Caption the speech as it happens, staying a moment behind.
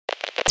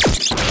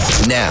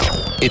Now,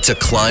 it's a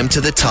climb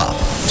to the top.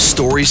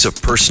 Stories of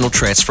personal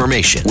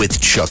transformation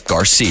with Chuck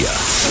Garcia.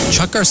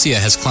 Chuck Garcia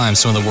has climbed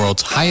some of the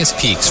world's highest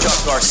peaks.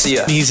 Chuck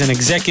Garcia. He's an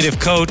executive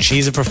coach.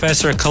 He's a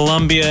professor at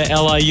Columbia,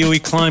 LIU. He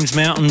climbs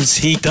mountains.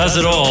 He does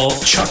it all.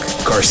 Chuck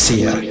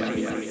Garcia.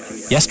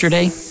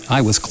 Yesterday,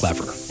 I was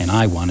clever, and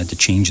I wanted to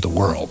change the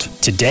world.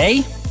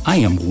 Today, I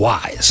am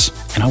wise,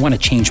 and I want to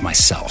change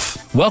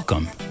myself.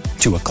 Welcome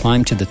to A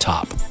Climb to the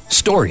Top.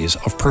 Stories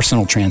of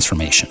personal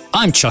transformation.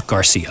 I'm Chuck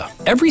Garcia.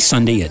 Every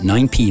Sunday at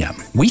 9 p.m.,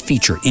 we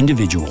feature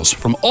individuals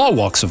from all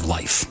walks of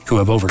life who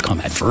have overcome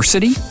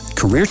adversity,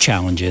 career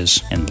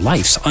challenges, and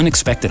life's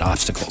unexpected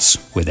obstacles.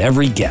 With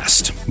every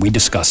guest, we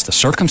discuss the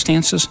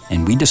circumstances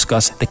and we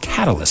discuss the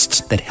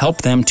catalysts that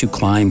help them to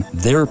climb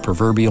their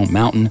proverbial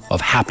mountain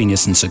of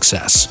happiness and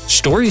success.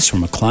 Stories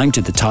from A Climb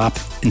to the Top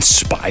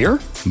inspire,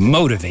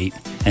 motivate,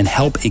 and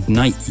help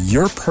ignite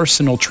your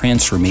personal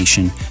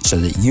transformation so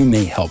that you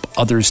may help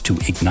others to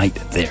ignite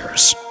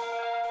theirs.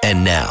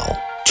 And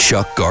now,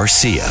 Chuck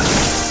Garcia.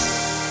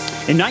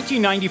 In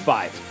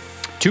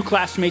 1995, two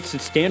classmates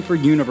at Stanford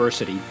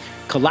University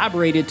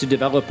collaborated to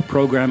develop a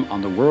program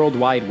on the World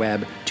Wide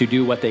Web to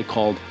do what they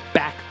called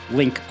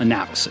backlink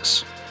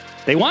analysis.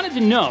 They wanted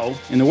to know,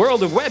 in the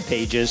world of web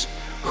pages,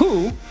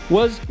 who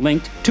was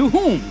linked to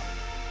whom.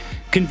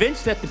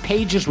 Convinced that the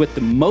pages with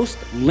the most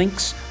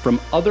links from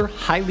other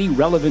highly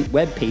relevant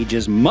web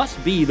pages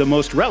must be the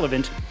most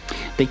relevant,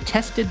 they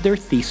tested their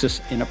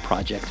thesis in a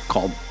project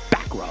called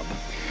Backrub,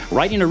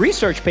 writing a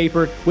research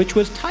paper which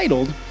was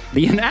titled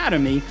The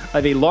Anatomy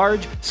of a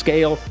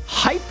Large-Scale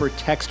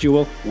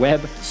Hypertextual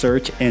Web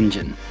Search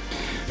Engine.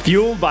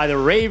 Fueled by the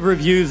rave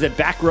reviews that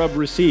Backrub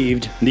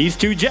received, these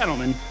two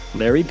gentlemen,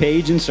 Larry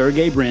Page and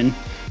Sergey Brin,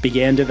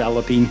 began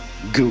developing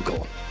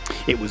Google.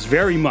 It was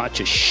very much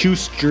a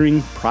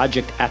shoestring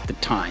project at the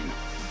time.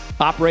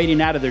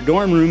 Operating out of their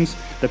dorm rooms,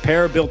 the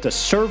pair built a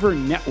server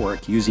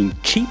network using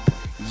cheap,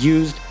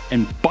 used,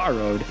 and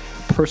borrowed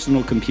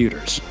personal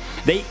computers.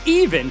 They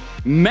even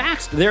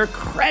maxed their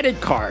credit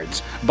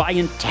cards,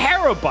 buying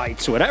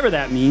terabytes, whatever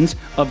that means,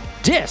 of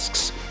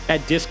disks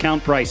at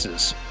discount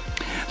prices.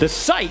 The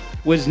site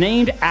was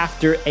named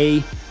after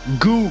a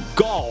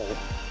Google,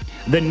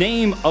 the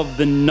name of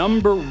the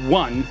number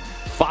one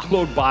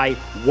followed by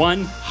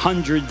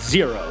 100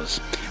 zeros,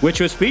 which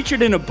was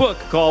featured in a book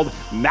called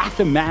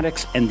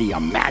Mathematics and the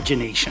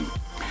Imagination.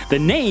 The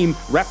name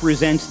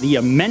represents the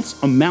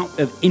immense amount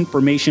of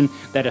information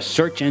that a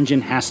search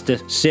engine has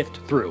to sift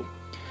through.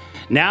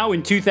 Now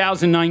in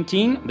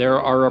 2019,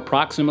 there are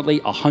approximately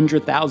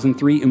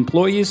 100,003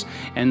 employees,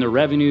 and the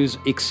revenues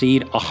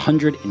exceed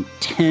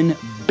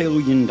 $110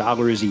 billion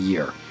a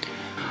year.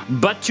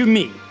 But to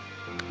me,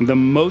 the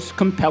most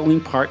compelling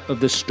part of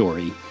the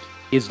story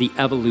is the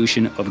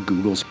evolution of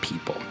Google's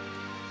people.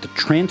 The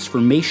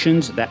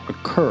transformations that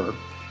occur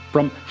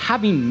from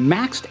having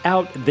maxed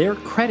out their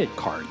credit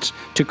cards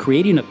to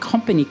creating a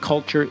company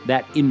culture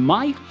that, in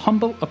my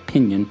humble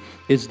opinion,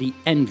 is the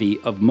envy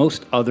of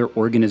most other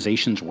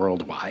organizations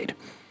worldwide.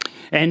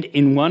 And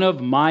in one of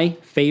my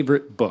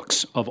favorite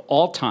books of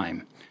all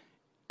time,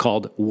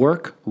 called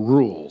Work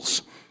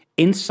Rules,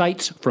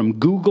 Insights from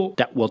Google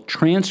that will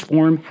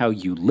transform how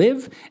you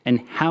live and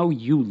how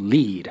you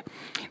lead,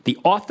 the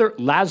author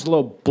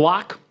Laszlo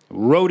Block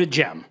wrote a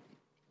gem.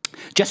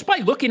 Just by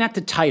looking at the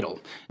title,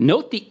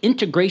 note the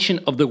integration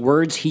of the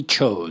words he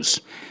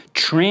chose.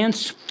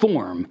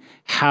 Transform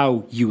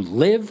how you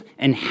live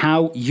and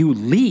how you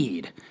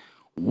lead.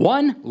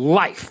 One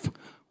life,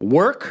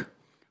 work,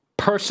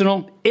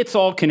 personal, it's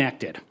all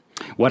connected.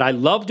 What I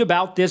loved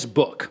about this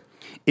book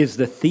is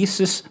the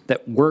thesis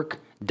that work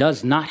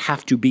does not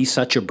have to be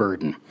such a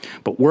burden,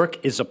 but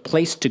work is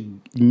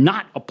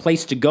not a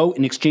place to go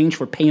in exchange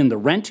for paying the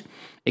rent.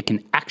 It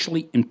can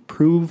actually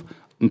improve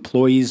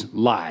employees'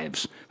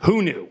 lives.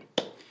 Who knew?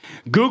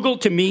 Google,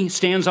 to me,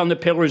 stands on the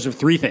pillars of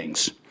three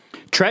things.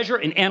 Treasure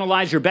and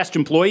analyze your best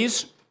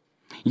employees.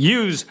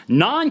 Use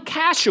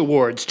non-cash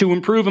awards to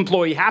improve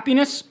employee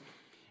happiness.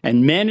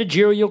 And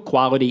managerial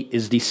quality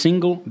is the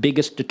single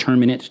biggest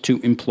determinant to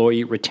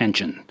employee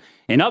retention.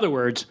 In other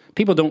words,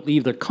 people don't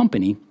leave their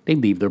company, they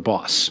leave their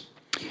boss.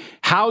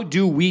 How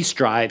do we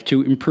strive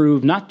to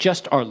improve not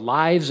just our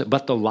lives,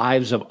 but the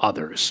lives of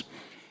others?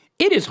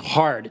 It is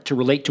hard to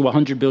relate to a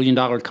 $100 billion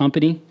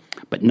company,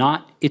 but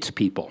not its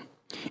people.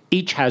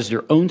 Each has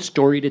their own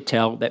story to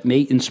tell that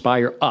may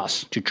inspire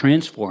us to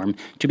transform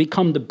to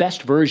become the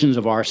best versions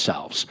of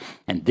ourselves.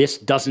 And this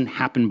doesn't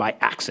happen by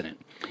accident.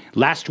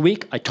 Last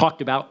week, I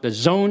talked about the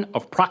zone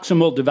of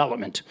proximal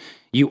development.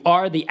 You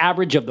are the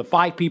average of the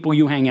 5 people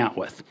you hang out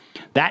with.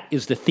 That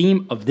is the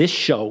theme of this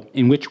show,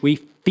 in which we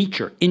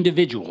feature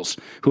individuals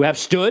who have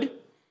stood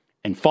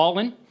and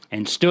fallen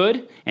and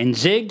stood and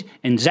zigged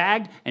and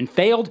zagged and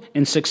failed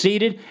and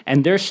succeeded,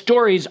 and their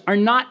stories are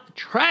not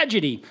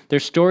tragedy. They're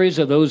stories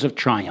of those of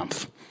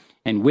triumph.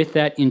 And with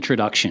that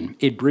introduction,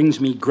 it brings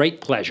me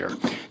great pleasure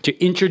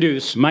to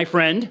introduce my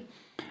friend,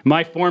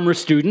 my former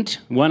student,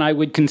 one I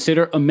would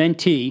consider a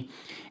mentee,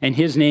 and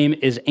his name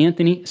is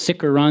Anthony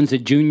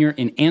Sicuranza Jr.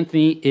 And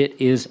Anthony, it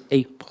is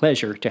a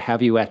pleasure to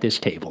have you at this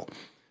table.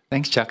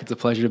 Thanks, Chuck. It's a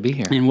pleasure to be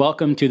here. And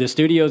welcome to the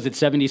studios at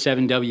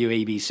 77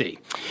 WABC.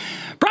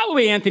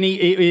 Probably,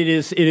 Anthony, it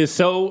is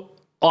so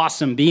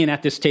awesome being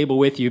at this table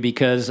with you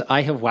because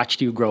I have watched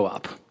you grow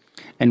up.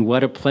 And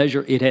what a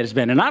pleasure it has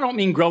been. And I don't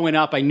mean growing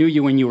up. I knew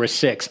you when you were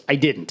 6. I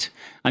didn't.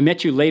 I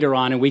met you later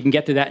on, and we can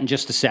get to that in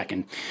just a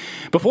second.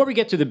 Before we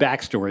get to the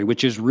backstory,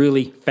 which is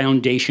really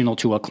foundational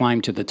to A Climb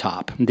to the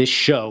Top, this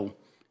show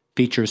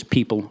features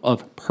people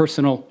of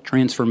personal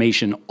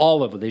transformation,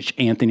 all of which,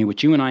 Anthony,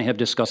 which you and I have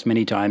discussed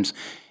many times,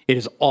 it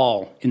is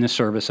all in the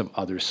service of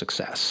others'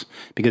 success.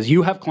 Because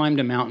you have climbed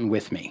a mountain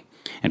with me.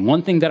 And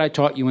one thing that I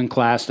taught you in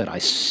class that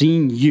I've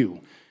seen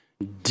you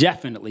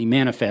definitely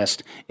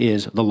manifest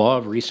is the law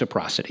of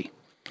reciprocity.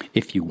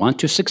 If you want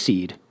to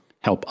succeed,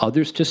 help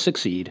others to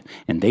succeed,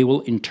 and they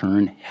will in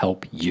turn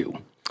help you.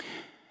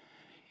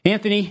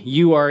 Anthony,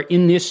 you are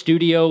in this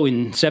studio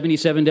in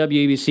 77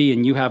 WABC,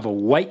 and you have a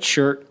white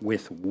shirt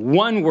with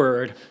one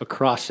word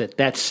across it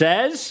that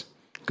says...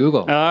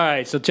 Google. All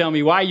right, so tell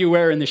me, why are you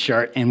wearing the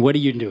shirt, and what are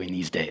you doing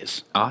these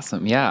days?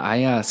 Awesome.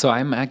 Yeah, so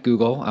I'm at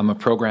Google. I'm a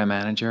program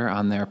manager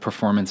on their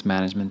performance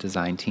management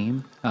design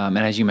team. And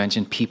as you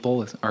mentioned,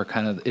 people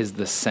is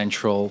the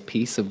central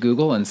piece of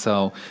Google. And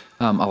so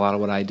a lot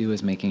of what I do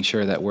is making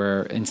sure that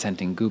we're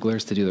incenting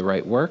Googlers to do the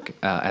right work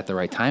at the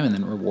right time and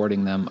then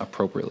rewarding them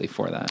appropriately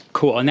for that.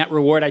 Cool. And that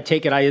reward, I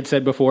take it, I had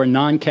said before,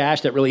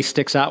 non-cash, that really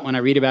sticks out when I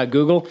read about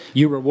Google.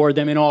 You reward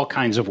them in all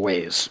kinds of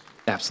ways.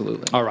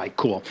 Absolutely. All right,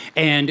 cool.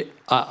 And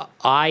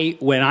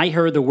when I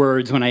heard the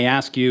words, when I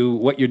asked you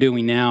what you're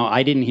doing now,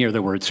 I didn't hear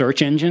the word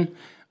search engine.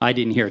 I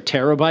didn't hear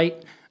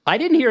terabyte. I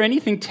didn't hear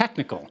anything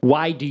technical.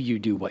 Why do you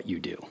do what you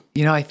do?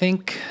 You know, I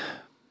think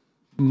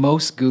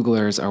most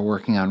Googlers are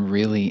working on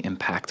really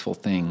impactful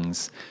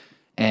things.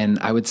 And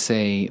I would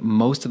say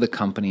most of the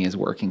company is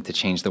working to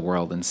change the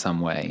world in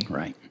some way.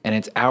 Right. And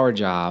it's our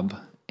job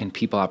in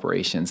people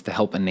operations to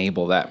help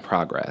enable that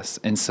progress.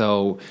 And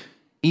so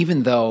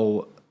even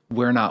though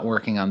we're not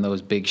working on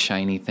those big,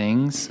 shiny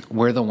things,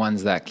 we're the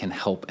ones that can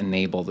help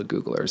enable the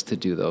Googlers to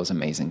do those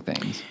amazing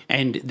things.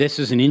 And this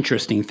is an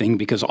interesting thing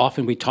because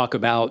often we talk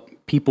about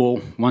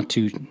people want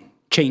to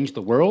change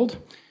the world,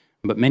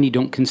 but many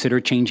don't consider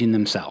changing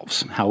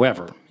themselves.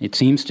 However, it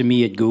seems to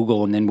me at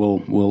Google, and then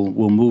we'll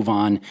move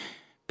on,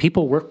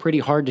 people work pretty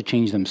hard to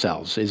change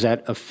themselves. Is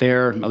that a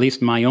fair, at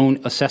least my own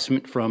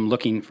assessment from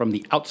looking from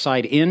the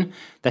outside in?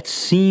 That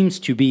seems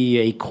to be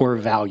a core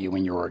value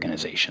in your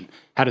organization.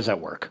 How does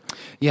that work?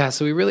 Yeah,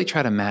 so we really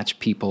try to match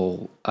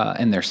people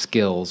and their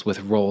skills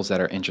with roles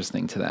that are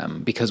interesting to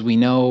them because we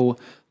know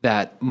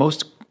that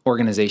most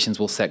organizations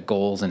will set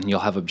goals and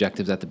you'll have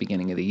objectives at the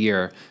beginning of the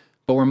year.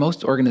 But where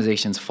most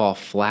organizations fall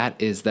flat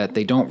is that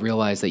they don't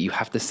realize that you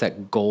have to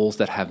set goals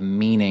that have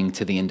meaning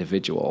to the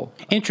individual.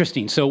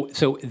 Interesting. So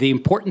the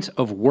importance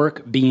of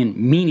work being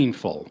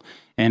meaningful.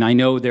 And I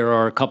know there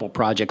are a couple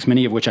projects,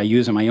 many of which I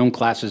use in my own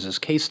classes as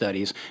case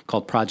studies,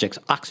 called Projects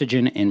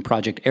Oxygen and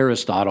Project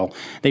Aristotle.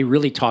 They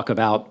really talk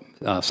about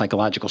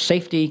psychological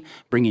safety,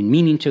 bringing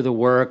meaning to the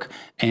work,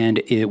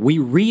 and we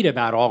read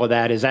about all of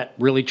that. Is that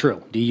really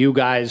true? Do you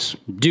guys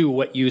do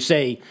what you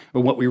say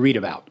or what we read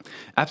about?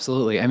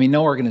 Absolutely. I mean,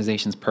 no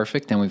organization's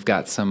perfect, and we've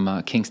got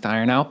some kinks to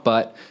iron out,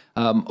 but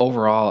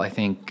overall, I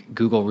think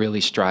Google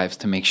really strives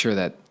to make sure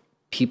that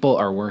people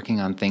are working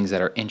on things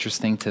that are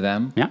interesting to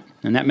them. Yeah,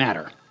 and that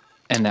matter.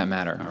 And that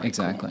matter, right,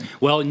 exactly. Cool.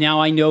 Well,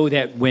 now I know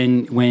that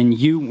when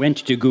you went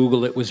to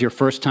Google, it was your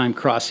first time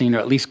crossing, or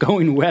at least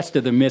going west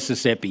of the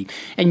Mississippi,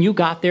 and you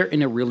got there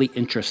in a really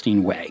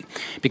interesting way.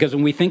 Because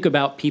when we think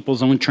about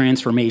people's own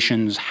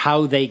transformations,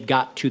 how they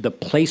got to the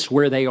place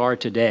where they are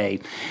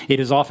today, it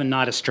is often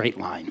not a straight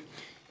line.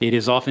 It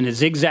is often a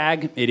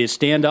zigzag. It is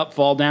stand up,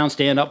 fall down,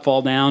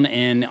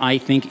 and I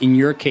think in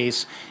your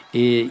case,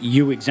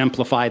 you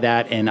exemplify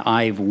that, and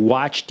I've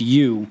watched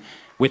you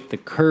with the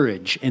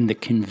courage and the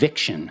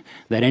conviction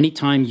that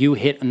anytime you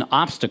hit an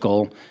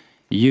obstacle,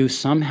 you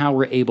somehow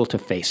were able to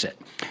face it.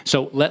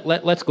 So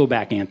let's go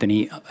back,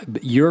 Anthony.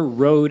 Your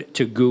road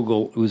to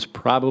Google was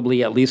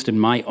probably, at least in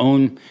my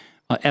own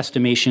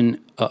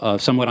estimation,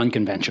 somewhat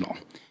unconventional.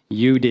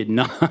 You did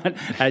not,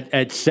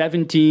 at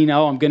 17,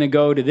 I'm going to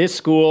go to this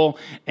school,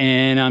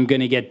 and I'm going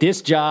to get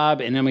this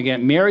job, and I'm going to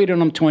get married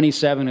when I'm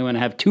 27, and I'm going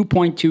to have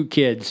 2.2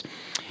 kids.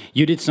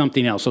 You did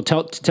something else. So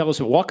tell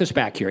us, walk us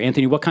back here.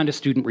 Anthony, what kind of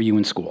student were you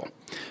in school?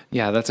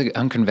 Yeah,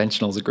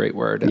 unconventional is a great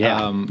word.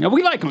 Yeah,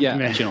 we like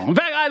unconventional. Yeah. In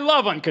fact, I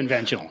love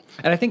unconventional.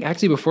 And I think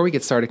actually before we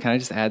get started, can I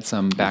just add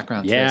some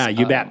background to this? Yeah,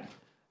 you bet.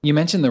 You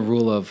mentioned the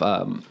rule of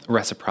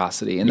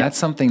reciprocity, and that's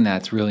something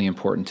that's really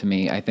important to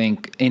me. I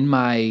think in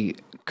my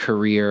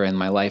career and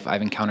my life,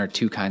 I've encountered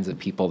two kinds of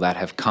people that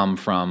have come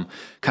from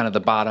kind of the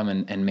bottom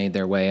and made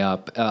their way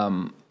up.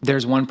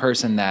 There's one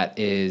person that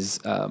is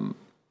kind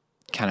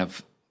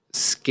of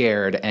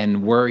scared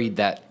and worried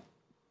that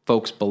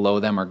folks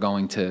below them are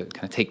going to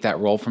kind of take that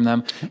role from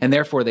them, and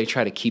therefore they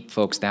try to keep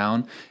folks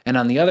down. And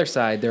on the other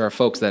side, there are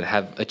folks that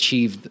have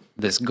achieved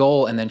this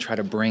goal and then try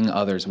to bring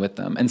others with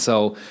them. And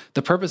so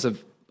the purpose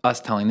of us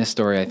telling this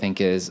story, I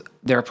think, is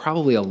there are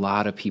probably a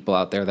lot of people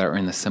out there that are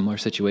in the similar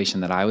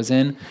situation that I was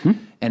in.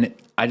 And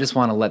I just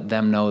want to let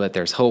them know that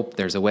there's hope,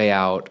 there's a way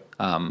out.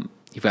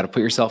 You've got to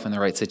put yourself in the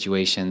right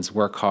situations,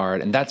 work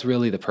hard. And that's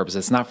really the purpose.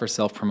 It's not for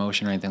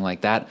self-promotion or anything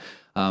like that.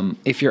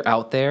 If you're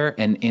out there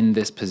and in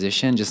this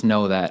position, just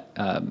know that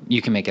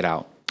you can make it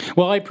out.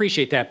 Well, I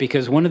appreciate that,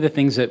 because one of the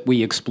things that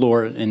we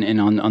explore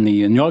on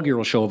the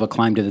inaugural show of A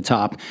Climb to the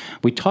Top,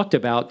 we talked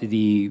about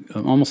the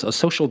almost a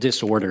social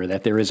disorder,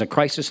 that there is a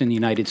crisis in the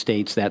United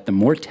States, that the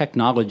more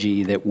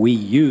technology that we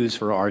use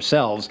for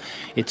ourselves,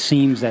 it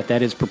seems that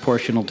that is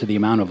proportional to the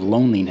amount of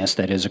loneliness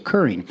that is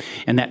occurring.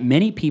 And that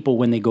many people,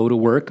 when they go to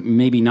work,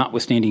 maybe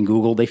notwithstanding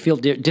Google, they feel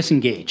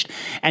disengaged.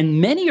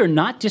 And many are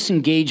not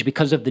disengaged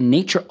because of the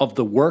nature of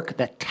the work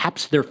that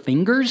taps their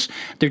fingers.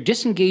 They're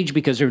disengaged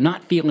because they're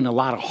not feeling a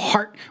lot of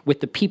heart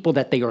with the people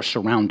that they are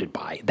surrounded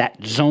by, that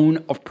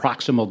zone of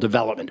proximal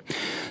development.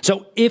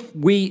 So if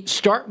we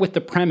start with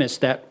the premise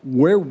that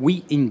where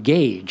we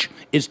engage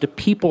is the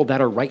people that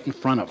are right in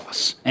front of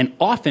us, and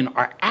often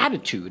our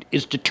attitude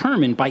is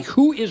determined by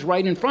who is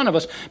right in front of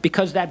us,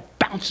 because that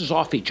bounces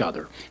off each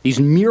other. These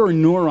mirror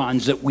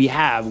neurons that we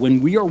have when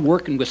we are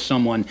working with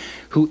someone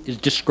who is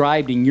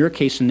described, in your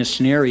case in this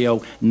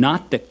scenario,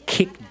 not the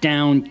kick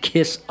down,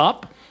 kiss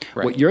up.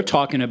 Right. What you're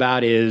talking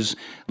about is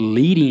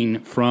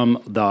leading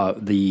from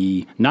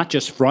the not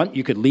just front,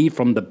 you could lead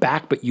from the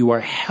back, but you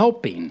are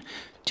helping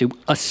to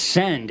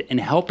ascend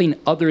and helping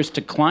others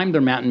to climb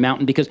their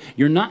mountain because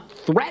you're not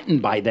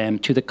threatened by them.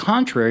 To the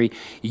contrary,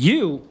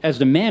 you, as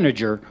the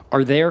manager,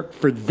 are there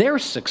for their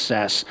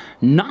success,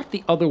 not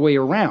the other way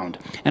around.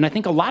 And I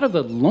think a lot of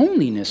the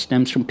loneliness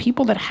stems from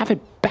people that have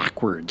it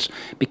backwards,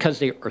 because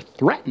they are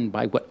threatened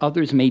by what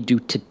others may do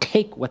to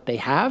take what they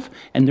have,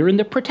 and they're in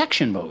the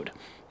protection mode.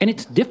 And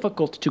it's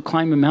difficult to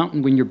climb a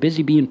mountain when you're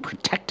busy being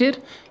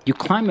protected. You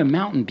climb a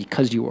mountain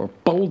because you are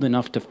bold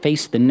enough to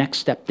face the next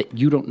step that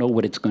you don't know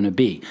what it's going to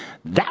be.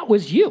 That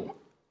was you.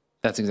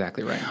 That's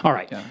exactly right. All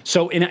right. Yeah.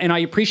 So, and I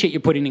appreciate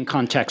you putting in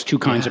context two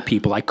kinds of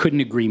people. I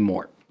couldn't agree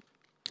more.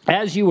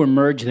 As you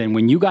emerged then,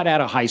 when you got out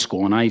of high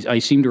school, and I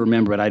seem to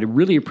remember it, I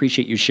really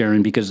appreciate you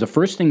sharing, because the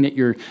first thing that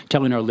you're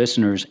telling our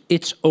listeners,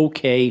 it's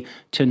okay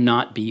to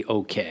not be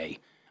okay.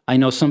 I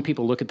know some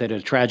people look at that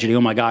as a tragedy.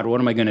 Oh, my God, what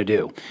am I going to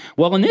do?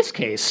 Well, in this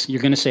case,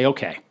 you're going to say,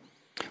 okay,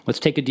 let's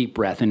take a deep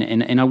breath.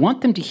 And I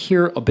want them to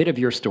hear a bit of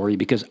your story,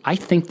 because I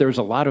think there's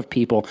a lot of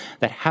people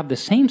that have the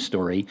same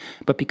story,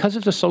 but because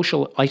of the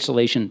social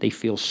isolation, they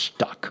feel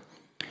stuck.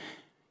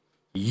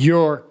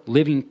 You're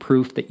living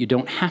proof that you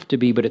don't have to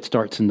be, but it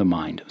starts in the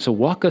mind. So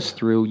walk us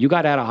through. You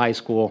got out of high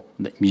school.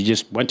 You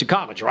just went to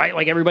college, right?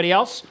 Like everybody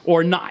else,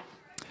 or not?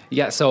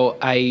 Yeah, so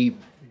I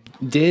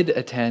did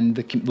attend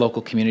the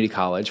local community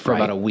college for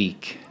about a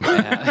week.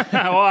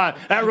 Well,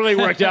 that really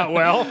worked out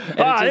well.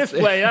 This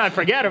place,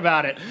 forget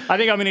about it. I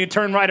think I'm going to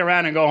turn right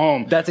around and go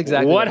home. That's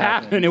exactly what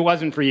happened. It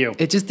wasn't for you.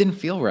 It just didn't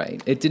feel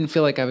right. It didn't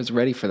feel like I was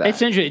ready for that.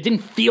 It's interesting. It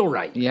didn't feel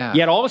right. Yeah.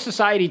 Yet all of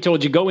society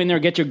told you, go in there,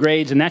 get your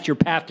grades, and that's your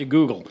path to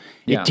Google.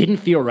 It didn't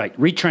feel right.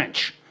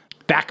 Retrench.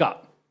 Back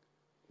up.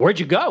 Where'd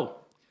you go?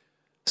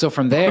 So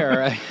from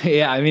there,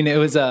 it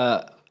was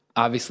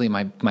obviously,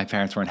 my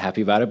parents weren't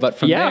happy about it, but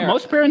from there... Yeah,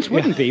 most parents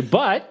wouldn't be,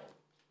 but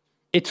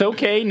it's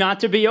okay not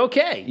to be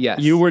okay. Yes.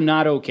 You were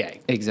not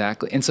okay.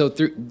 Exactly. And so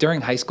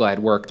during high school, I had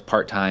worked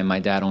part-time. My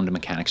dad owned a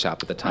mechanic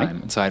shop at the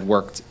time, and so I'd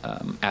worked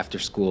after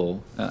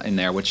school in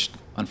there, which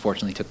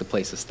unfortunately took the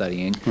place of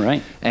studying.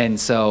 Right. And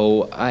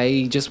so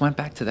I just went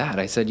back to that.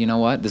 I said, you know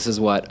what? This is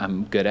what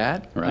I'm good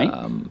at. Right.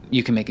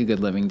 You can make a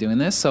good living doing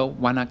this, so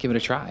why not give it a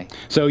try?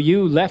 So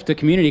you left the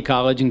community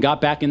college and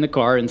got back in the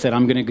car and said,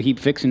 I'm going to keep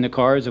fixing the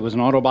cars. It was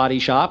an auto body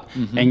shop,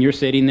 and you're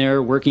sitting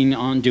there working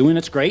on doing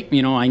it's great.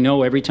 You know, I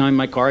know every time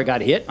my car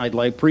got hit, I'd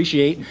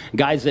appreciate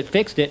guys that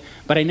fixed it,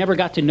 but I never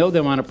got to know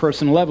them on a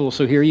personal level,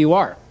 so here you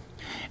are.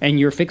 And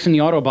you're fixing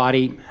the auto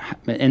body,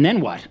 and then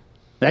what?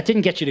 That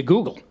didn't get you to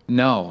Google.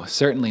 No,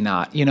 certainly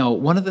not. You know,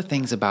 one of the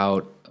things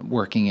about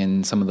working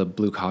in some of the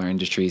blue-collar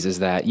industries is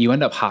that you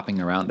end up hopping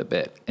around a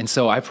bit. And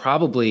so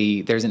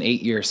there's an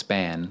 8-year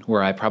span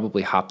where I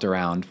probably hopped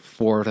around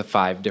 4 to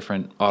 5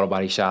 different auto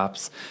body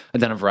shops.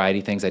 I've done a variety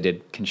of things. I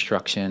did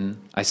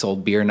construction. I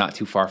sold beer not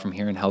too far from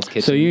here in Hell's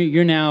Kitchen. So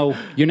you're now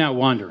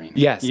wandering.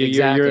 Yes,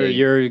 exactly.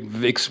 You're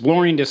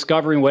exploring,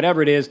 discovering,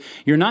 whatever it is.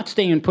 You're not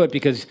staying put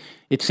because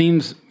it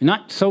seems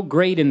not so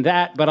great in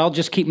that, but I'll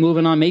just keep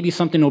moving on. Maybe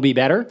something will be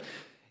better.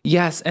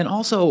 Yes, and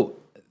also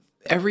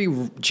every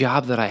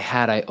job that I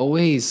had, I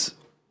always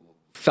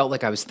felt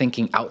like I was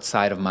thinking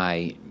outside of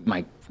my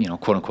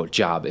quote unquote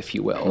job, if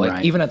you will.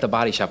 Like even at the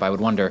body shop, I would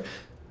wonder,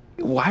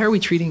 why are we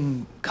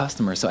treating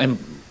customers so? And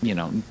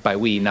by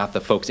we, not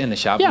the folks in the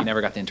shop. We never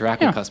got to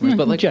interact with customers,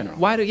 but like, general.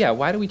 why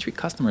do we treat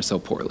customers so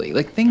poorly?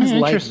 Like things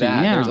like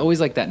that. Yeah. There's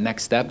always like that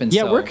next step. And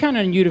we're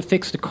counting on you to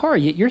fix the car.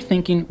 Yet you're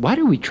thinking, why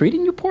are we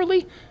treating you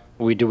poorly?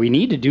 Do we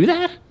need to do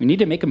that? We need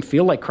to make them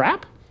feel like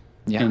crap?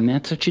 Yeah. And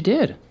that's what you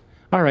did.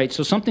 All right,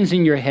 so something's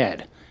in your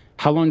head.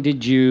 How long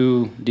did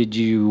you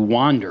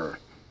wander?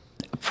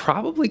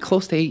 Probably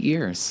close to 8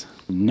 years.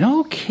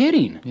 No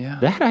kidding. Yeah.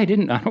 That I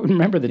don't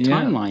remember the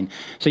timeline.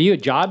 So you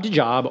had job to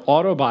job,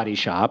 auto body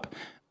shop.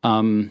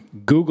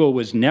 Google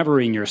was never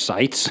in your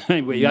sights.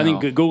 I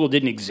think Google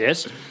didn't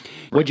exist.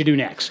 What'd you do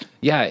next?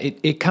 Yeah,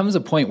 it comes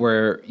a point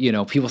where,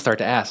 people start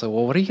to ask, well,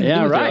 what are you going to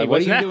do with your life?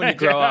 What are you doing to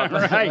grow up?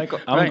 Right.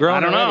 Like, I'm grown I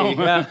don't already.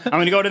 know. Yeah. I'm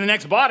going to go to the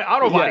next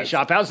auto body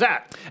shop. How's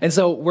that? And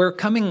so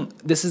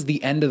this is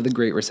the end of the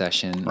Great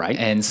Recession. Right.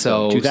 And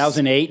so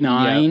 2008,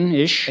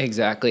 9-ish.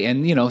 Exactly.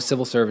 And,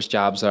 civil service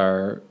jobs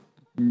are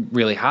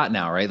really hot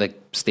now, right? Like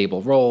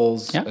stable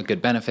roles,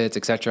 good benefits,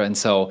 et cetera. And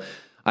so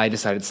I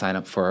decided to sign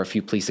up for a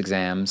few police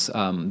exams.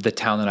 The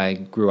town that I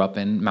grew up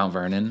in, Mount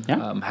Vernon,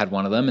 had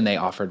one of them, and they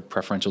offered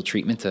preferential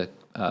treatment to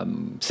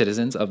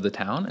citizens of the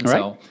town. And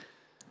so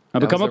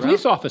I'll become a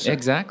police officer.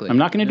 Exactly. I'm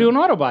not going to do an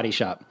auto body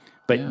shop.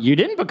 But you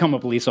didn't become a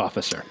police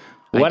officer.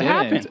 What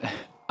happened?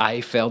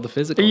 I failed the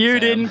physical You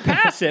exam. didn't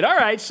pass it. All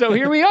right, so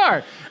here we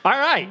are. All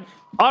right,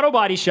 auto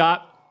body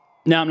shop.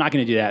 No, I'm not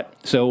going to do that.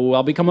 So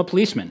I'll become a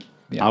policeman.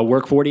 Yeah. I'll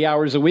work 40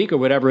 hours a week or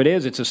whatever it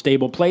is. It's a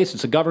stable place.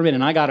 It's a government,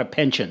 and I got a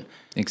pension.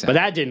 Exactly. But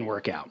that didn't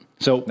work out.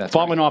 So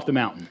falling off the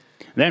mountain.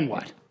 Then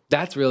what?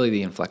 That's really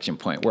the inflection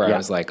point where I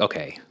was like,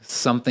 okay,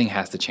 something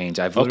has to change.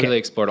 I've literally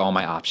explored all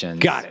my options.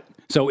 Got it.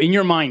 So in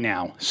your mind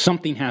now,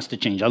 something has to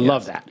change. I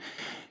love that.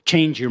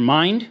 Change your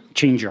mind,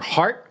 change your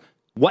heart.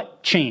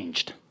 What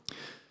changed?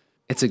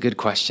 It's a good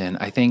question.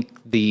 I think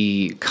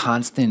the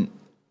constant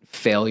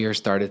failure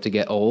started to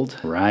get old.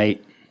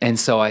 Right. And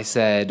so I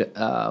said,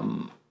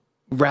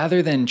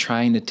 rather than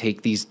trying to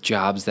take these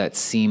jobs that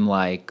seem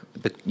like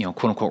the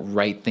quote unquote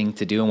right thing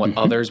to do and what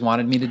others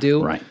wanted me to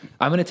do,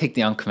 I'm going to take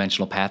the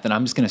unconventional path, and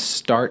I'm just going to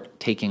start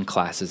taking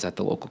classes at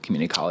the local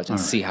community college and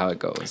see how it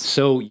goes.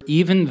 So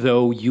even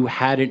though you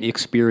had an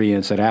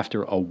experience that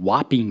after a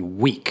whopping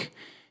week,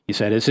 you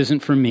said, this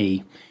isn't for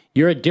me,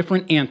 you're a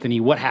different Anthony.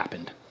 What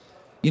happened?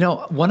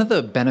 One of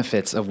the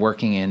benefits of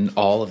working in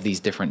all of these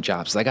different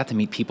jobs is I got to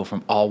meet people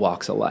from all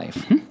walks of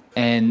life.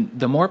 And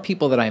the more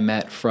people that I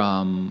met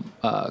from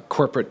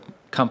corporate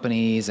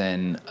companies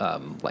and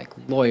like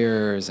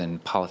lawyers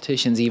and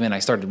politicians even, I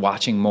started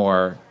watching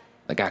more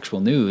like actual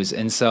news.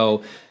 And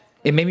so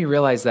it made me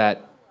realize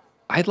that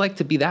I'd like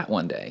to be that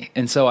one day.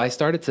 And so I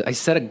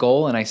set a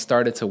goal and I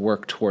started to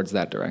work towards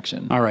that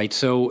direction. All right.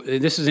 So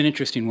this is an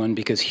interesting one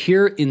because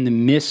here in the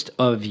midst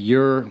of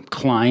your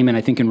climb, and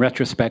I think in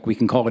retrospect, we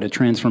can call it a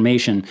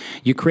transformation,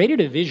 you created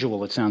a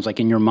visual, it sounds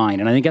like, in your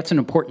mind. And I think that's an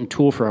important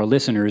tool for our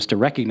listeners to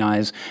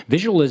recognize.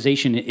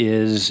 Visualization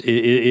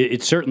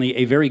it's certainly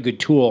a very good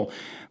tool.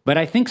 But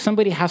I think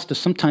somebody has to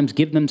sometimes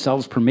give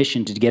themselves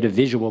permission to get a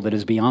visual that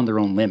is beyond their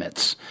own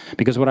limits.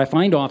 Because what I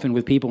find often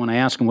with people when I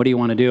ask them, what do you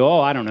want to do? Oh,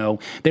 I don't know.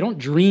 They don't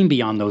dream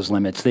beyond those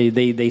limits.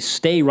 They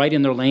stay right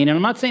in their lane. And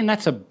I'm not saying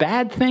that's a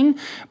bad thing,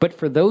 but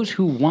for those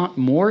who want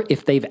more,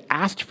 if they've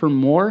asked for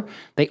more,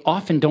 they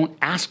often don't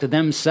ask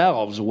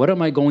themselves, what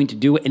am I going to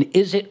do? And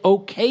is it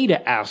okay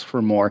to ask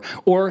for more?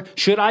 Or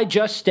should I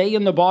just stay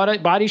in the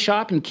body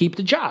shop and keep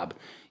the job?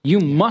 You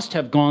must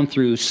have gone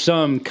through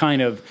some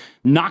kind of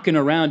knocking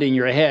around in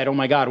your head. Oh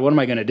my God, what am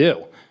I going to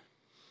do?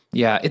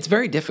 Yeah, it's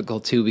very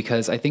difficult too,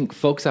 because I think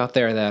folks out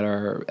there that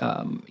are,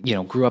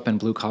 grew up in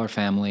blue collar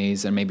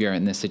families and maybe are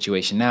in this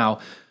situation now,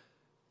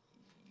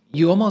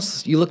 you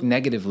look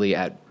negatively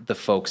at the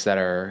folks that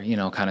are,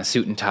 kind of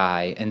suit and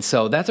tie. And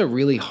so that's a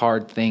really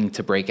hard thing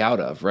to break out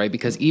of, right?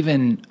 Because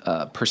even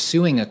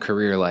pursuing a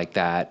career like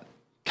that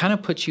kind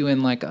of puts you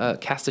in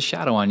cast a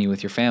shadow on you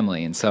with your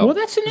family. And so, well,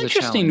 that's an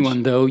interesting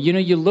one, though.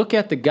 You look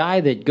at the guy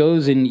that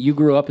goes and you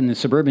grew up in the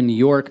suburban New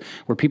York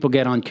where people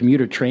get on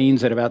commuter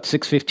trains at about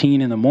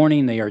 6:15 in the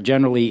morning. They are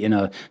generally in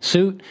a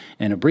suit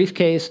and a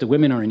briefcase. The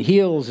women are in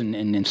heels and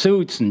in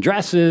suits and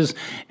dresses,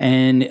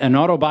 and an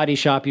auto body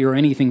shop, you're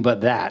anything but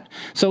that.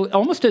 So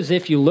almost as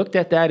if you looked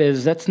at that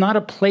as that's not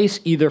a place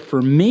either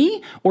for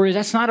me or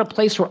that's not a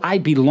place where I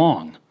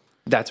belong.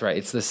 That's right.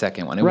 It's the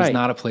second one. It was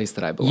not a place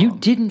that I belonged. You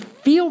didn't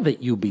feel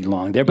that you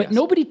belonged there, but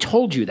nobody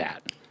told you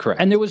that.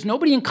 Correct. And there was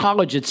nobody in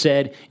college that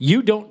said,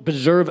 you don't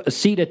deserve a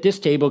seat at this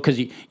table because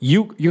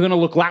you're going to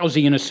look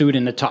lousy in a suit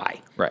and a tie.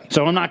 Right.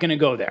 So I'm not going to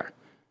go there.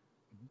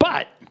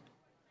 But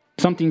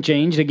something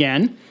changed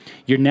again.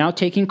 You're now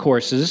taking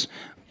courses.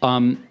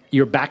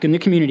 You're back in the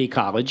community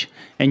college,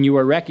 and you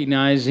are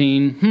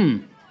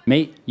recognizing,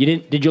 mate,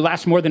 did you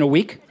last more than a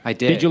week? I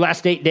did. Did you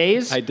last 8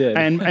 days? I did.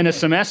 And a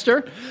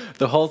semester?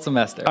 The whole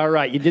semester. All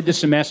right, you did the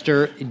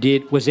semester.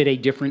 Was it a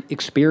different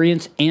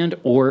experience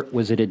or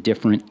was it a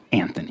different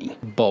Anthony?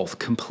 Both.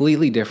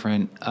 Completely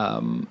different. I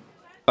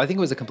think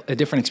it was a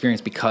different experience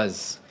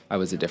because I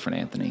was a different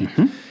Anthony.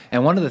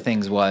 And one of the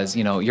things was,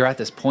 you're at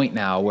this point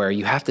now where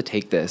you have to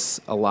take this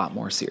a lot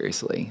more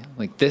seriously.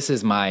 Like, this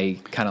is my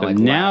kind of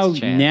last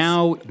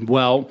chance.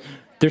 Well,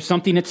 there's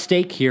something at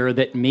stake here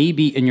that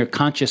maybe in your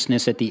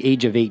consciousness at the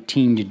age of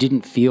 18, you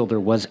didn't feel there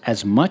was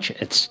as much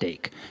at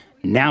stake.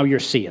 Now you're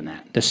seeing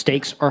that. The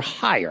stakes are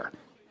higher.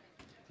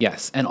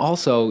 Yes. And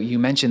also, you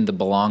mentioned the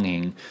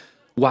belonging.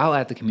 While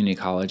at the community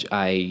college,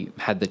 I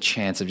had the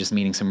chance of just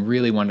meeting some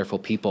really wonderful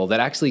people that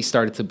actually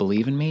started to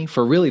believe in me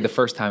for really the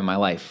first time in my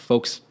life.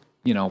 Folks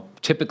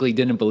typically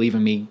didn't believe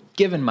in me,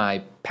 given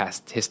my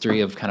past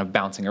history of kind of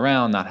bouncing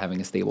around, not having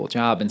a stable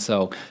job. And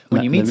so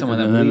when you meet someone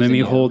that believes let in me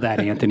you, hold that,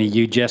 Anthony.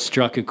 You just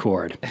struck a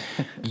chord.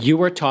 You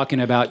were talking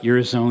about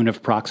your zone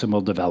of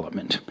proximal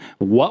development.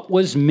 What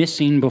was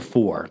missing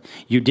before?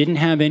 You didn't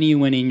have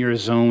anyone in your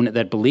zone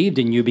that believed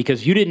in you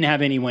because you didn't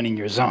have anyone in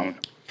your zone.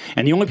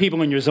 And the only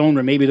people in your zone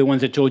were maybe the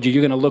ones that told you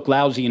you're going to look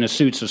lousy in a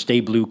suit, so stay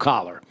blue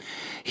collar.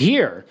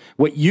 Here,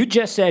 what you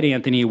just said,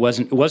 Anthony, it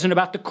wasn't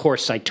about the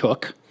course I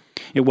took.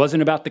 It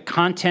wasn't about the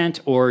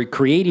content or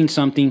creating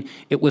something.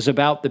 It was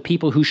about the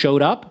people who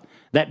showed up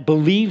that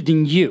believed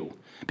in you.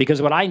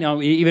 Because what I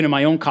know, even in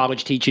my own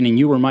college teaching, and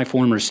you were my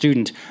former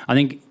student, I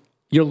think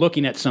you're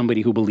looking at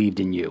somebody who believed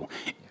in you.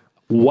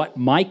 What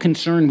my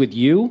concern with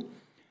you,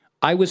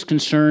 I was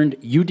concerned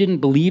you didn't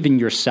believe in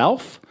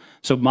yourself.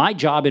 So my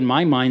job in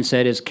my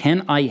mindset is,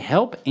 can I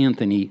help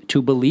Anthony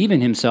to believe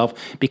in himself?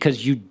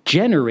 Because you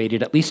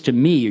generated, at least to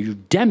me, you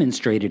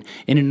demonstrated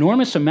an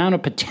enormous amount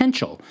of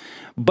potential.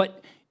 But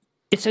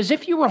it's as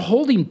if you were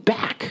holding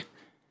back.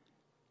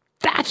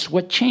 That's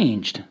what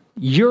changed.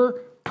 Your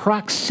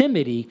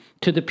proximity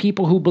to the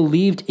people who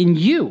believed in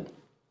you.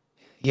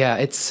 Yeah,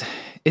 it's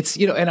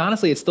and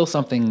honestly, it's still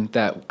something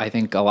that I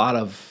think a lot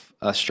of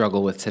us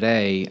struggle with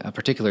today,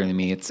 particularly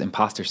me. It's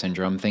imposter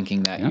syndrome,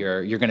 thinking that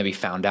you're going to be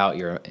found out,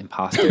 you're an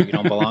imposter, you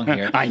don't belong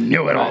here. I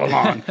knew it all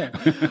along.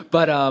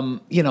 But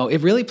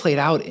it really played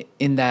out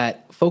in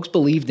that folks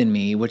believed in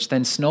me, which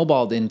then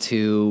snowballed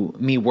into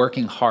me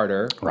working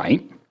harder.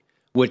 Right.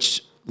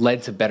 Which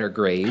led to better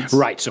grades.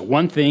 Right. So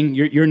one thing,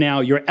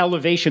 your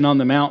elevation on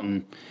the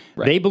mountain,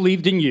 right. They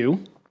believed in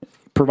you,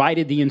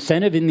 provided the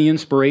incentive and the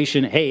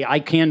inspiration, hey, I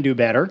can do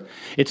better.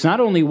 It's not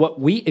only what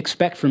we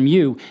expect from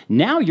you,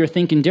 now you're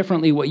thinking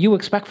differently what you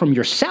expect from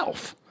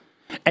yourself.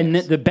 And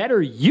the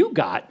better you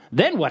got,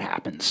 then what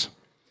happens?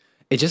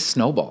 It just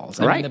snowballs.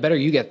 Right. I mean, the better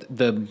you get,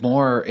 the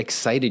more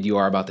excited you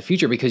are about the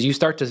future because you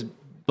start to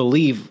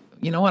believe,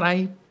 you know what,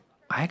 I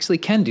actually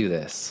can do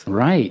this.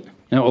 Right.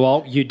 No,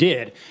 well, you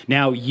did.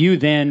 Now, you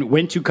then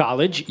went to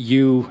college.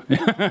 You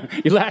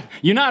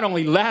not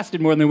only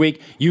lasted more than a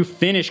week, you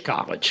finished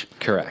college.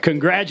 Correct.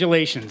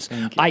 Congratulations.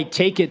 I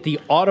take it the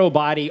auto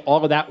body,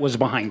 all of that was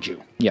behind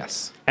you.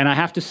 Yes. And I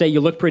have to say,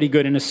 you look pretty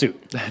good in a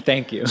suit.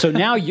 Thank you. So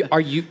now,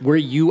 were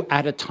you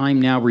at a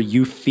time now where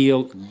you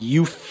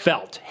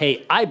felt,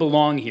 hey, I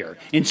belong here,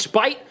 in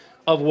spite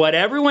of what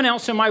everyone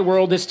else in my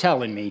world is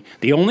telling me?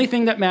 The only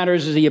thing that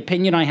matters is the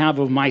opinion I have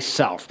of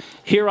myself.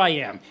 Here I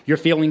am. You're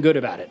feeling good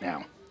about it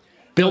now.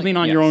 Building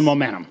on your own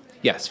momentum.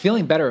 Yes,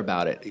 feeling better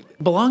about it.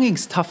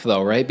 Belonging's tough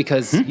though, right?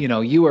 Because,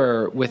 you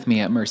were with me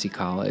at Mercy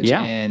College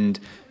and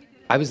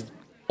I was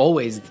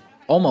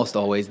almost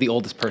always the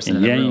oldest person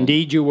in the room. Yeah,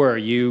 indeed you were.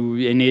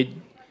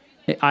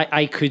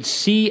 I could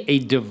see a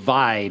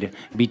divide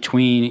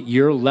between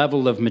your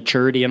level of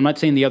maturity. I'm not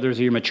saying the others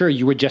are mature.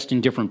 You were just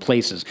in different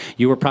places.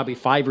 You were probably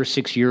 5 or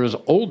 6 years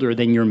older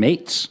than your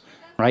mates,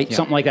 right? Yeah.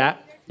 Something like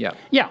that. Yeah.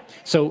 Yeah.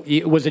 So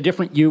it was a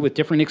different you with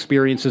different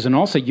experiences. And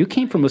also, you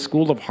came from a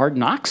school of hard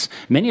knocks.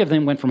 Many of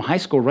them went from high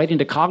school right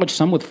into college,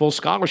 some with full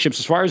scholarships.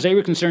 As far as they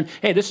were concerned,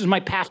 hey, this is my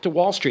path to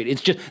Wall Street.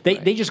 It's just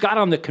they just got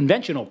on the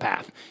conventional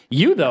path.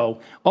 You, though,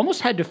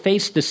 almost had to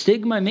face the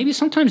stigma and maybe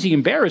sometimes the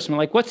embarrassment.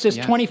 Like, what's this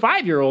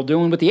 25-year-old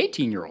doing with the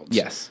 18-year-olds?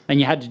 Yes. And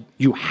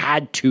you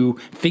had to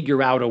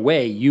figure out a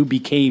way. You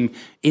became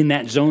in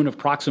that zone of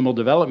proximal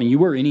development. You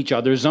were in each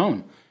other's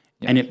zone.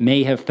 Yeah. And it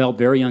may have felt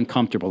very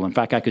uncomfortable. In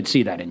fact, I could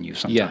see that in you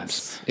sometimes.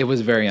 Yes, it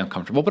was very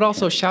uncomfortable. But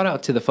also, shout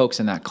out to the folks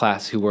in that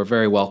class who were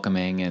very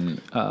welcoming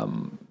and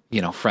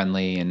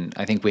friendly. And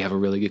I think we have a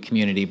really good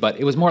community.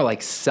 But it was more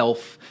like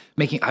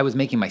I was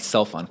making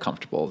myself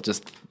uncomfortable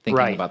just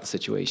thinking about the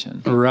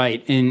situation.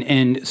 Right.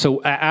 And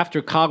so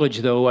after college,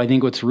 though, I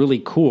think what's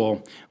really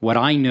cool, what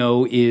I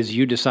know is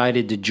you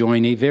decided to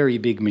join a very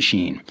big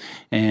machine.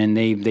 And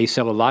they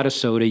sell a lot of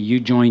soda. You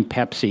joined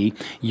Pepsi.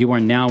 You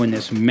are now in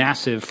this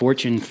massive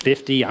Fortune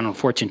 50,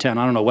 Fortune 10,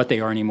 I don't know what they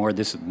are anymore,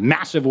 this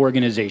massive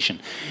organization.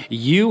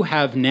 You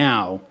have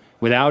now,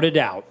 without a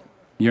doubt,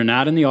 you're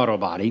not in the auto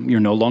body. You're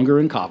no longer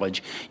in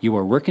college. You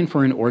are working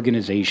for an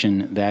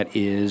organization that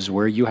is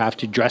where you have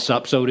to dress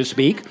up, so to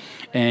speak,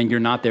 and you're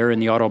not there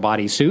in the auto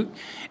body suit.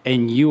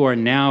 And you are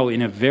now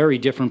in a very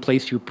different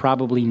place you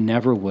probably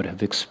never would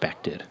have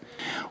expected.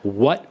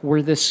 What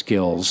were the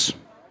skills?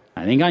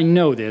 I think I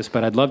know this,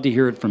 but I'd love to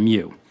hear it from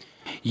you.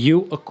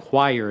 You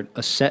acquired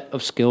a set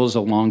of skills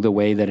along the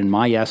way that, in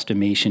my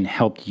estimation,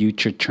 helped you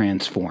to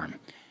transform.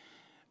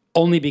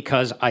 Only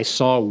because I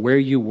saw where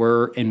you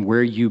were and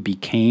where you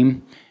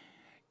became.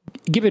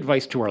 Give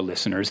advice to our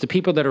listeners. The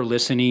people that are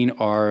listening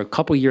are a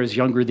couple years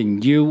younger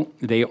than you.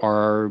 They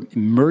are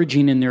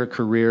emerging in their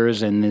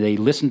careers, and they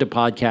listen to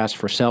podcasts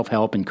for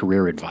self-help and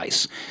career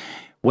advice.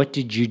 What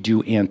did you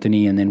do,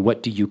 Anthony, and then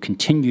what do you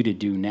continue to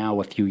do now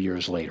a few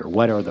years later?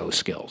 What are those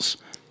skills?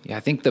 Yeah,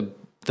 I think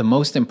the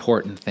most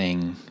important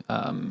thing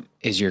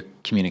is your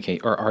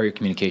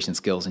communication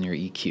skills and your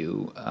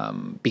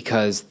EQ,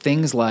 because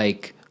things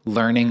like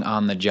learning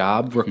on the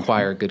job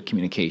require good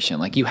communication.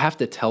 Like, you have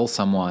to tell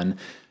someone,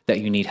 that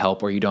you need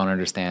help or you don't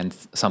understand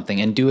something,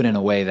 and do it in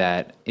a way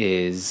that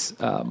is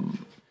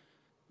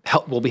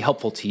will be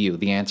helpful to you.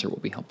 The answer will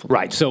be helpful to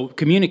Right. you. So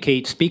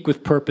communicate, speak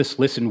with purpose,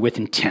 listen with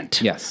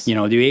intent. Yes.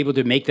 You're able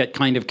to make that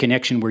kind of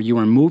connection where you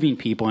are moving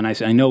people. And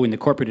I know in the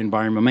corporate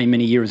environment,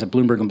 many years at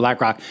Bloomberg and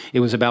BlackRock, it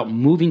was about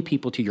moving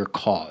people to your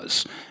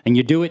cause. And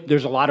you do it,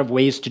 there's a lot of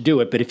ways to do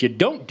it. But if you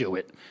don't do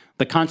it,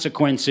 the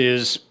consequence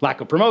is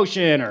lack of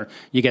promotion or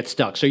you get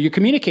stuck. So your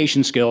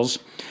communication skills,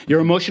 your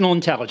emotional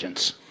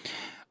intelligence,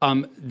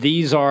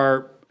 these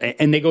are,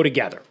 and they go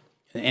together.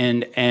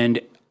 And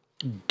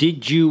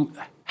did you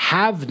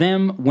have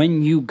them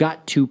when you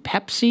got to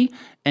Pepsi,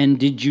 and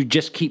did you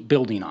just keep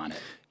building on it?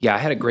 Yeah, I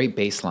had a great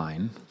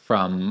baseline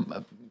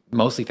from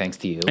mostly thanks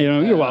to you.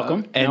 You're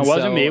welcome. And it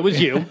wasn't me, it was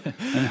you.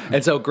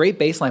 And so great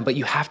baseline, but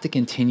you have to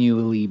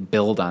continually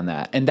build on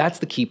that. And that's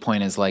the key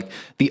point is like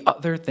the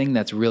other thing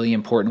that's really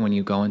important when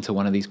you go into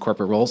one of these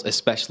corporate roles,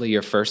 especially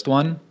your first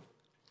one,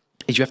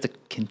 is you have to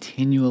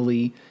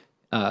continuously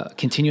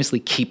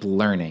keep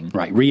learning.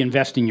 Right,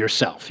 reinvest in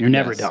yourself. You're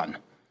never done.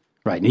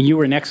 Right, and you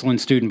were an excellent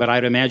student, but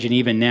I'd imagine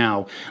even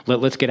now,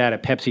 let's get out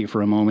of Pepsi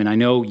for a moment. I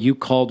know you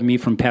called me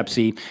from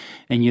Pepsi,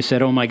 and you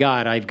said, oh my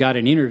God, I've got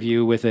an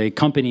interview with a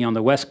company on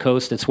the West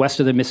Coast that's west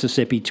of the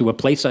Mississippi to a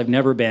place I've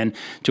never been,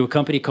 to a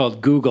company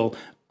called Google.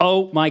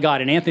 Oh my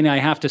God, and Anthony, I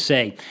have to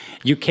say,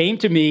 you came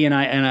to me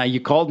and you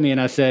called me and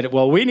I said,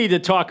 well, we need to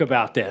talk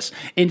about this.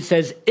 And it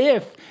says,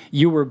 if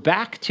you were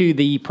back to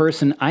the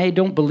person, I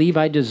don't believe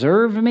I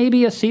deserve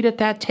maybe a seat at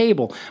that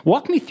table.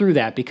 Walk me through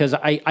that, because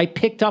I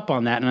picked up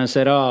on that and I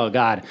said, oh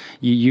God,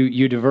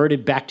 you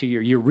reverted back to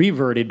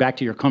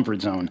your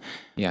comfort zone.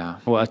 Yeah.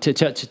 Well, to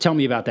tell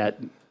me about that.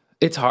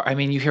 It's hard. I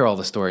mean, you hear all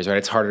the stories, right?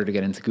 It's harder to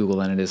get into Google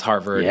than it is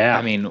Harvard. Yeah.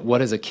 I mean,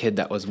 what is a kid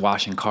that was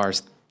washing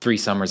cars 3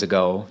 summers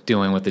ago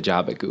doing with the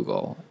job at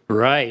Google?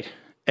 Right.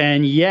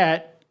 And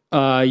yet,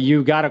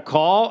 you got a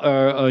call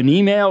or an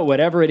email,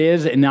 whatever it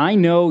is, and I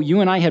know you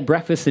and I had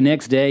breakfast the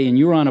next day, and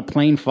you were on a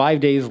plane 5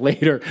 days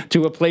later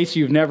to a place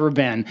you've never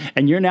been,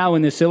 and you're now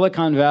in the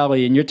Silicon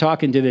Valley, and you're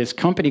talking to this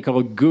company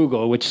called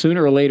Google, which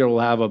sooner or later will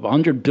have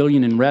 $100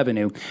 billion in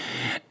revenue,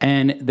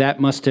 and that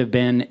must have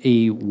been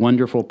a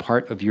wonderful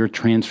part of your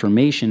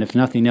transformation, if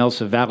nothing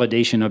else, a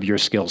validation of your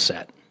skill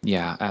set.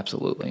 Yeah,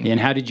 absolutely. And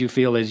how did you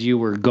feel as you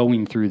were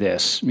going through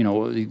this?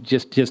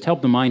 Just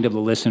help the mind of the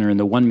listener in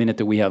the 1 minute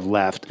that we have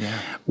left. Yeah.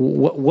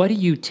 What do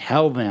you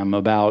tell them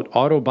about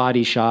auto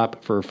body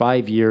shop for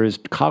 5 years,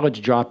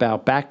 college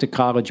dropout, back to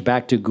college,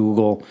 back to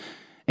Google?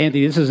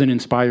 Anthony, this is an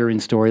inspiring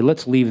story.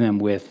 Let's leave them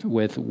with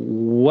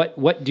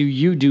what do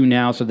you do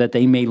now so that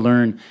they may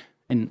learn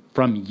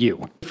from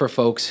you? For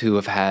folks who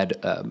have had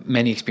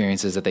many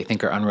experiences that they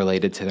think are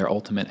unrelated to their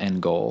ultimate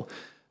end goal,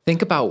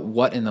 think about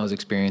what in those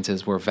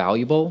experiences were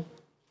valuable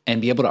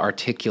and be able to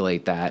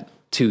articulate that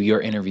to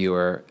your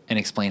interviewer and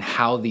explain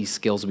how these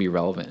skills will be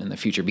relevant in the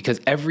future.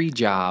 Because every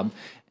job,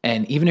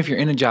 and even if you're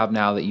in a job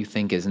now that you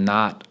think is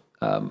not,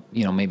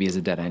 maybe is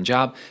a dead-end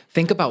job,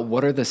 think about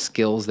what are the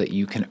skills that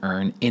you can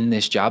earn in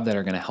this job that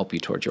are going to help you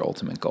towards your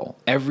ultimate goal.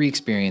 Every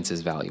experience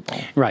is valuable.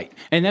 Right.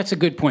 And that's a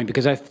good point,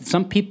 because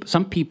some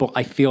people,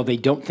 I feel they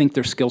don't think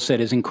their skill set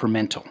is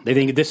incremental. They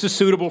think this is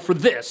suitable for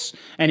this,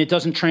 and it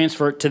doesn't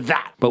transfer to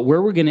that. But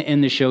where we're going to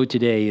end the show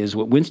today is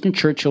what Winston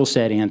Churchill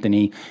said,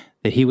 Anthony,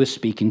 that he was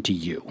speaking to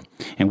you.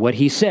 And what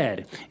he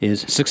said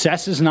is,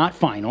 success is not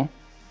final.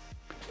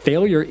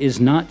 Failure is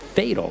not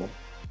fatal.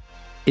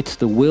 It's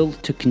the will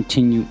to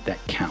continue that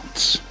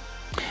counts.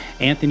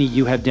 Anthony,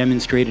 you have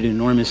demonstrated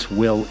enormous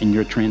will in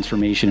your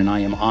transformation, and I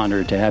am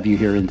honored to have you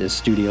here in the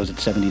studios at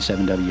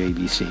 77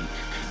 WABC.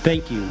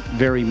 Thank you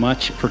very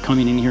much for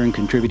coming in here and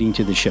contributing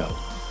to the show.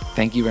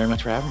 Thank you very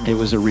much for having me. It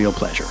was a real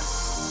pleasure.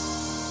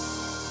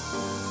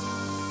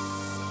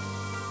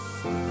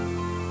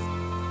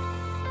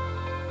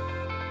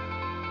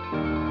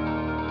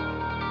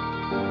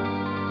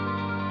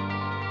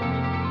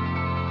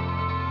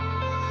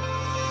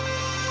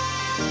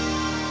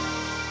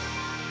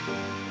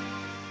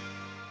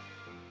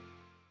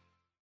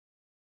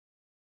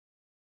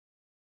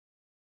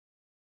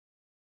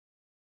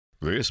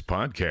 This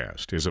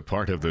podcast is a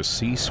part of the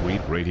C-Suite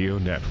Radio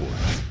Network.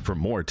 For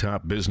more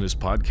top business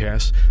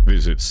podcasts,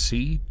 visit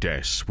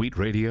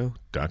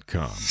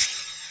c-suiteradio.com.